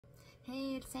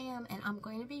Hey, it's Sam, and I'm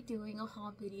going to be doing a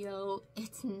haul video.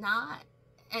 It's not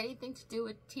anything to do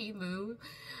with Temu,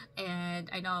 and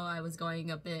I know I was going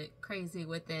a bit crazy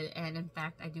with it, and in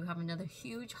fact I do have another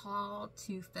huge haul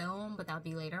to film, but that'll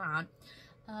be later on.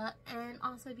 And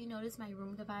also, if you notice my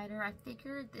room divider, I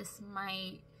figured this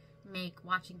might make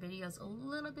watching videos a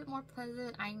little bit more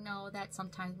pleasant. I know that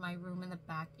sometimes my room in the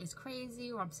back is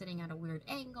crazy, or I'm sitting at a weird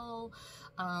angle.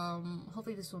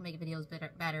 Hopefully this will make videos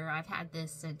better. I've had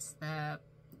this since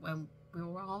when we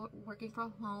were all working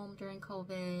from home during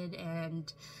COVID,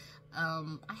 and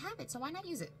I have it, so why not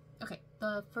use it? Okay,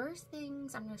 the first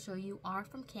things I'm going to show you are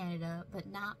from Canada, but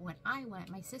not when I went.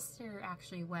 My sister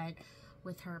actually went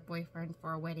with her boyfriend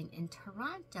for a wedding in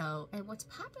Toronto, and what's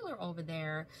popular over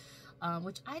there,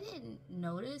 which I didn't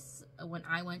notice when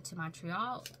I went to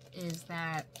Montreal, is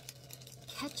that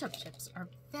ketchup chips are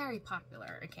very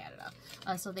popular in Canada.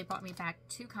 So they brought me back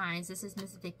two kinds. This is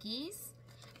Miss Vicky's,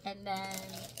 and then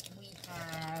we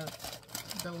have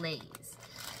the Lay's.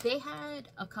 They had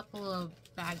a couple of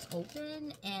bags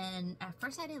open, and at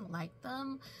first I didn't like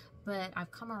them, but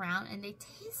I've come around and they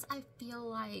taste, I feel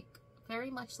like,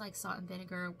 very much like salt and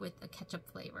vinegar with a ketchup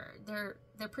flavor. They're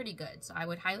pretty good, so I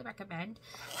would highly recommend.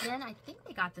 Then I think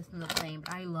they got this in the plain,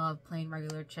 but I love plain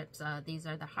regular chips. These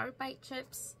are the Hard Bite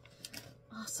chips.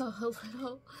 Also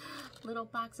a little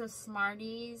box of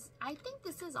Smarties. I think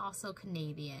this is also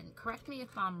Canadian. Correct me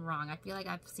if I'm wrong. I feel like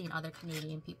I've seen other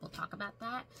Canadian people talk about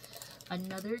that.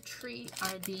 Another treat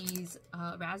are these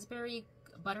raspberry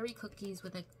buttery cookies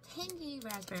with a tangy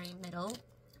raspberry middle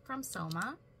from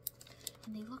Soma.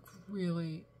 And they look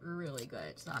really, really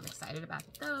good. So I'm excited about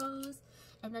those.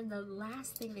 And then the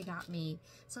last thing they got me,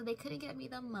 so they couldn't get me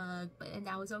the mug, and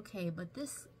that was okay. But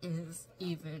this is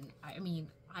even, I mean,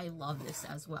 I love this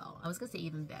as well. I was gonna say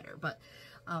even better, but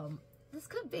this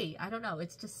could be, I don't know.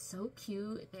 It's just so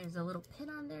cute. There's a little pin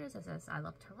on there that says I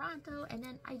love Toronto. And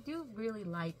then I do really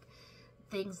like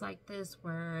things like this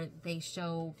where they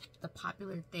show the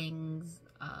popular things,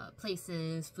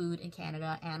 places, food in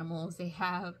Canada, animals. They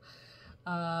have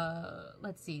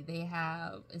let's see, they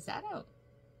have, is that a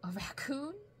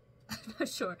raccoon? I'm not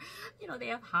sure. You know, they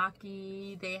have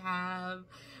hockey, they have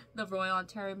the Royal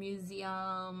Ontario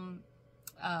Museum,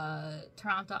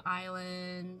 Toronto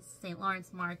Island, St.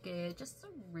 Lawrence Market. Just a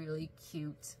really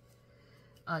cute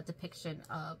depiction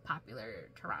of popular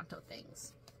Toronto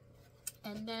things.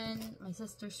 And then my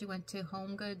sister, she went to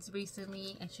Home Goods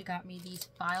recently and she got me these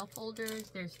file folders.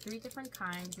 There's 3 different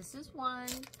kinds. This is one.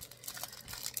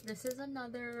 This is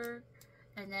another,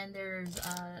 and then there's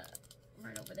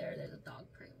right over there, there's a dog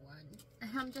print one. And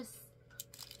I'm just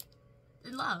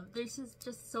in love. This is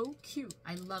just so cute.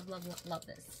 I love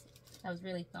this. That was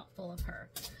really thoughtful of her.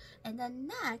 And then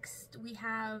next we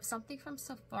have something from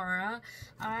Sephora.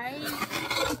 Why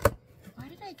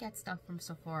did I get stuff from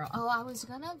Sephora? Oh, I was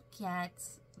gonna get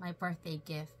my birthday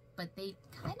gift, but they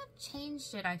kind of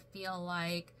changed it, I feel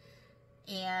like.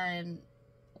 And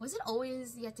was it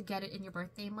always you have to get it in your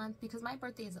birthday month? Because my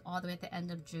birthday is all the way at the end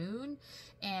of June,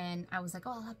 and I was like,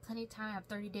 oh, I'll have plenty of time. I have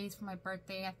 30 days for my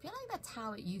birthday. I feel like that's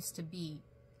how it used to be,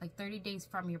 like 30 days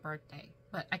from your birthday,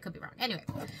 but I could be wrong. Anyway,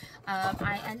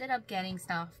 I ended up getting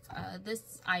stuff.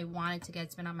 This I wanted to get.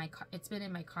 It's been on my it's been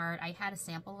in my cart. I had a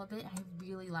sample of it. I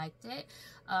really liked it.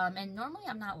 And normally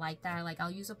I'm not like that. Like,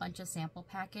 I'll use a bunch of sample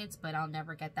packets, but I'll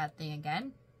never get that thing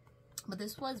again. But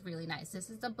this was really nice. This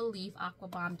is the Belief Aqua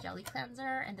Bomb Jelly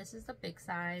Cleanser, and this is the big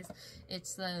size.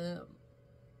 It's the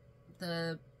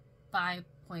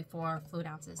 5.4 fluid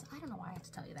ounces. I don't know why I have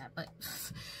to tell you that, but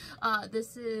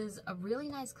this is a really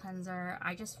nice cleanser.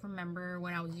 I just remember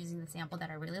when I was using the sample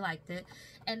that I really liked it,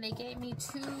 and they gave me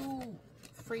 2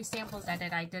 free samples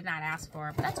that I did not ask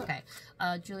for, but that's okay.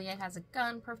 Juliet has a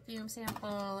gun perfume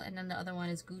sample, and then the other one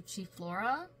is Gucci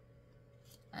Flora,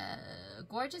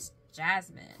 Gorgeous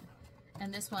Jasmine.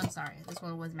 And this one, sorry, this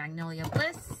one was Magnolia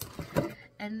Bliss.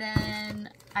 And then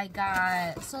I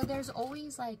got, so there's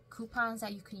always like coupons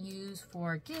that you can use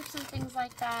for gifts and things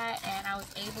like that. And I was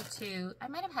able to, I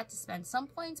might have had to spend some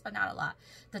points, but not a lot.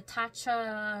 The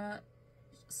Tatcha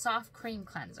Soft Cream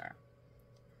Cleanser.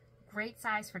 Great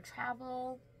size for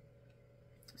travel.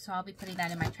 So I'll be putting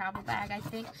that in my travel bag, I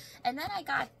think. And then I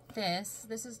got this.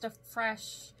 This is the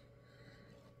Fresh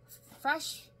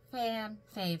Fan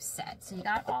Fave set. So you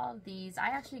got all of these. I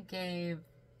actually gave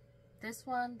this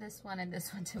one, and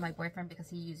this one to my boyfriend because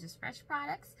he uses Fresh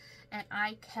products, and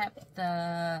I kept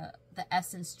the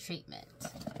Essence treatment.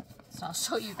 So I'll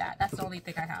show you that. That's the only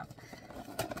thing I have.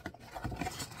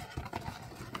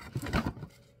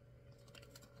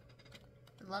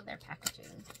 I love their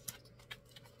packaging.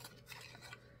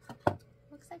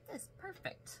 Looks like this.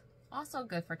 Perfect. Also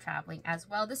good for traveling as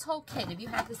well. This whole kit, if you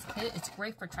have this kit, it's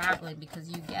great for traveling because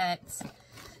you get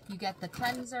the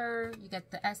cleanser, you get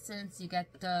the essence, you get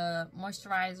the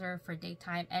moisturizer for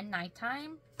daytime and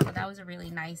nighttime. So that was a really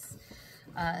nice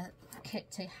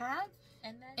kit to have.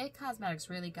 And then It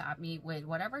Cosmetics really got me with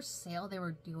whatever sale they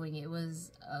were doing. It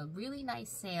was a really nice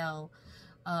sale.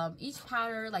 Each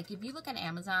powder, like if you look on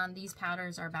Amazon, these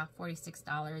powders are about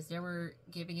 $46. They were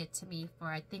giving it to me for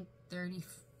I think $31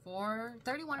 or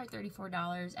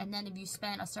 $34. And then if you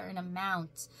spend a certain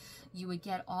amount, you would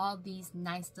get all these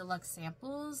nice deluxe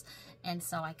samples. And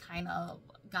so I kind of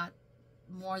got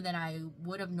more than I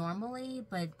would have normally,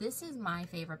 but this is my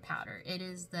favorite powder. It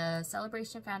is the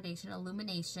Celebration Foundation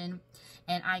Illumination,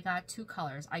 and I got two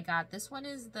colors. I got, this one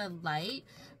is the light,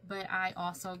 but I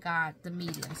also got the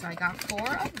medium. So I got 4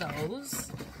 of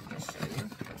those. I'll show you.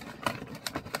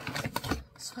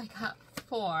 So I got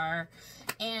 4,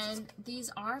 and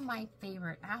these are my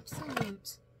favorite. Absolutely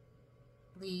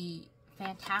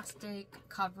fantastic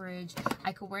coverage.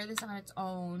 I could wear this on its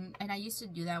own, and I used to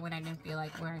do that when I didn't feel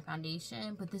like wearing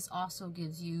foundation, but this also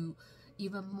gives you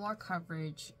even more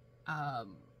coverage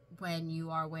when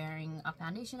you are wearing a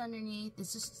foundation underneath.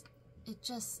 It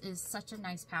just is such a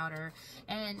nice powder,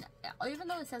 and even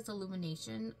though it says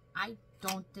illumination, I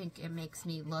don't think it makes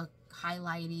me look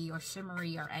highlighty or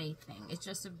shimmery or anything. It's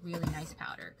just a really nice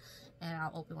powder. And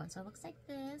I'll open one. So it looks like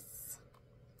this.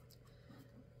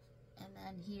 And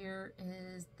then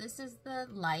this is the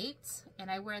light, and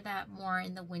I wear that more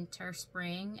in the winter,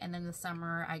 spring, and then the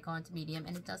summer I go into medium,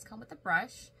 and it does come with a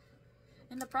brush.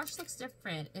 And the brush looks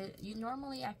different.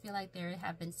 Normally I feel like there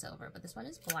have been silver, but this one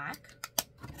is black.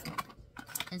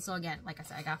 And so again, like I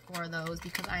said, I got 4 of those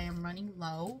because I am running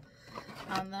low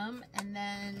on them. And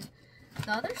then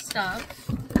the other stuff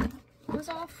was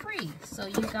all free. So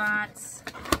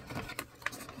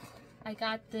I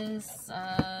got this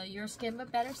Your Skin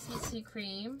But Better CC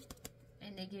cream,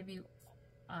 and they give you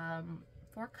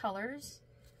 4 colors.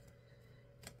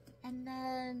 And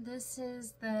then this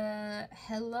is the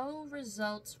Hello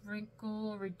Results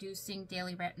Wrinkle Reducing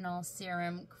Daily Retinol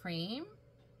Serum Cream,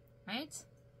 right?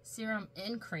 Serum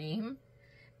in cream.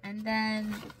 And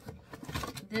then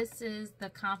this is the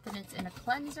Confidence in a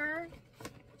Cleanser.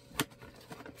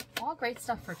 All great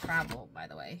stuff for travel, by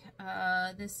the way.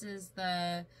 This is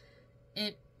the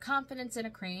Confidence in a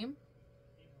Cream.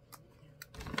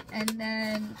 And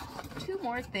then 2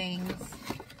 more things.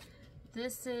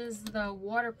 This is the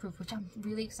waterproof, which I'm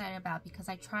really excited about because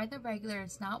I tried the regular.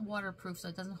 It's not waterproof, so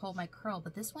it doesn't hold my curl,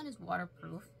 but this one is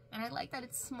waterproof, and I like that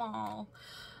it's small.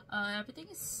 Everything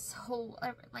is so,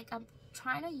 like, I'm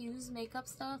trying to use makeup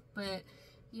stuff, but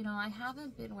you know, I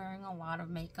haven't been wearing a lot of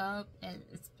makeup, and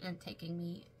it's been taking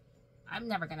me, I'm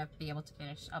never gonna be able to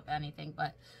finish up anything,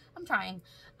 but I'm trying.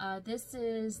 This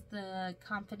is the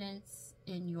Confidence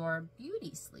in Your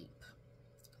Beauty Sleep.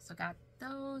 So got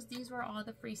those. These were all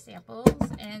the free samples,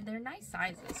 and they're nice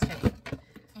sizes too.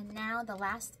 And now the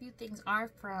last few things are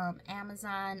from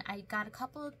Amazon. I got a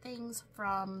couple of things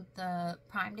from the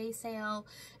Prime Day sale,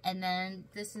 and then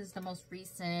this is the most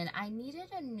recent. I needed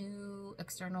a new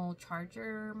external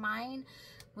charger. Mine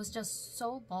was just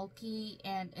so bulky,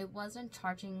 and it wasn't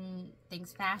charging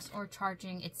things fast or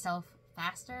charging itself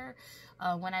faster.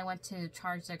 When I went to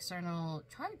charge the external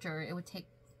charger, it would take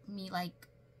me like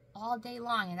all day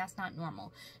long, and that's not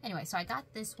normal. Anyway, so I got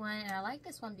this one, and I like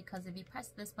this one because if you press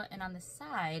this button on the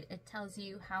side, it tells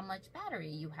you how much battery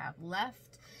you have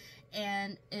left.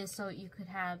 And so you could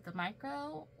have the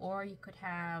micro, or you could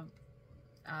have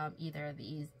either of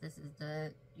these. This is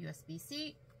the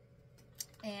USB-C,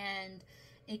 and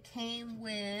it came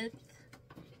with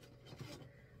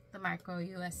the micro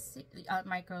USB,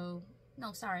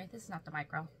 no, sorry, this is not the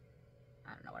micro.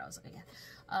 I don't know what I was looking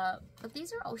at. But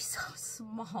these are always so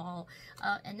small.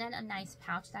 And then a nice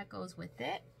pouch that goes with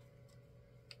it.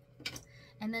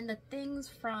 And then the things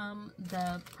from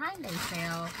the Prime Day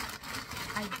sale,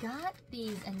 I got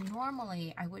these, and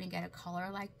normally I wouldn't get a color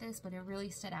like this, but it really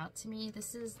stood out to me.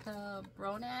 This is the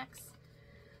Bronax.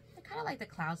 They're kind of like the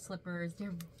cloud slippers.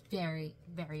 They're very,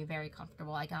 very, very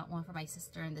comfortable. I got one for my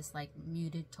sister in this like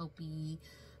muted taupey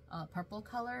purple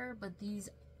color, but these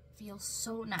feel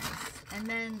so nice. And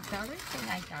then the other thing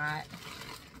I got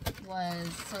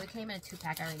was, so it came in a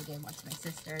 2-pack. I already gave one to my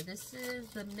sister. This is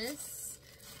the Miss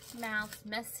Mouth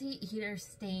Messy Eater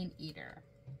Stain Eater.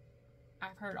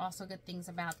 I've heard also good things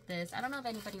about this. I don't know if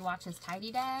anybody watches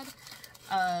Tidy Dad,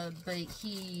 but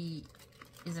he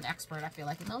is an expert, I feel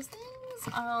like, in those things.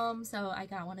 So I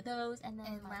got one of those. And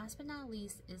then last but not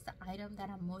least is the item that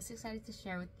I'm most excited to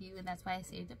share with you, and that's why I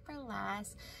saved it for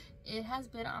last. It has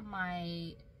been on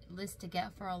my list to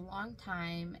get for a long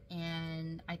time,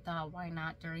 and I thought, why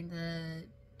not during the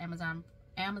Amazon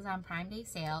Prime Day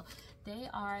sale. They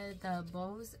are the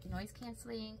Bose noise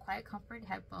canceling quiet comfort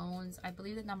headphones. I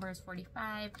believe the number is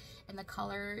 45 and the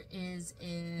color is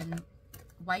in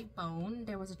white bone.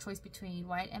 There was a choice between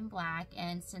white and black,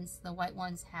 and since the white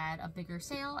ones had a bigger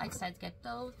sale, I decided to get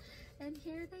those, and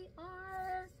here they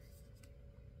are.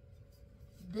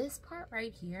 This part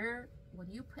right here, when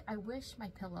you put, I wish my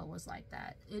pillow was like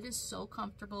that. It is so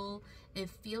comfortable. It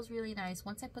feels really nice.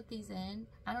 Once I put these in,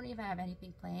 I don't even have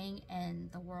anything playing and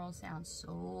the world sounds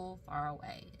so far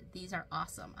away. These are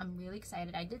awesome. I'm really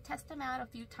excited. I did test them out a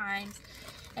few times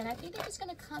and I think they're just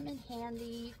gonna come in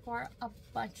handy for a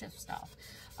bunch of stuff.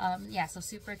 Yeah, so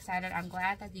super excited. I'm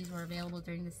glad that these were available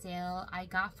during the sale. I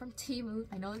got from Temu.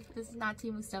 I know this is not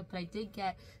Temu stuff, but I did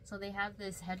get, so they have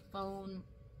this headphone,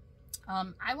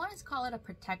 I want to call it a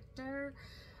protector,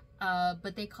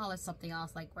 but they call it something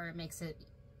else, like where it makes it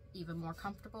even more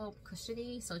comfortable,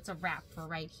 cushiony. So it's a wrap for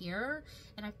right here.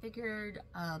 And I figured,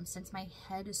 since my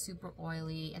head is super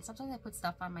oily and sometimes I put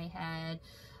stuff on my head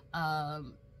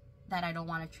that I don't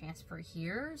want to transfer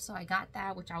here, so I got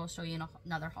that, which I will show you in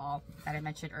another haul that I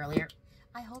mentioned earlier.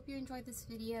 I hope you enjoyed this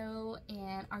video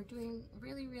and are doing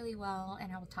really, really well,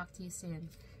 and I will talk to you soon.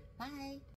 Bye.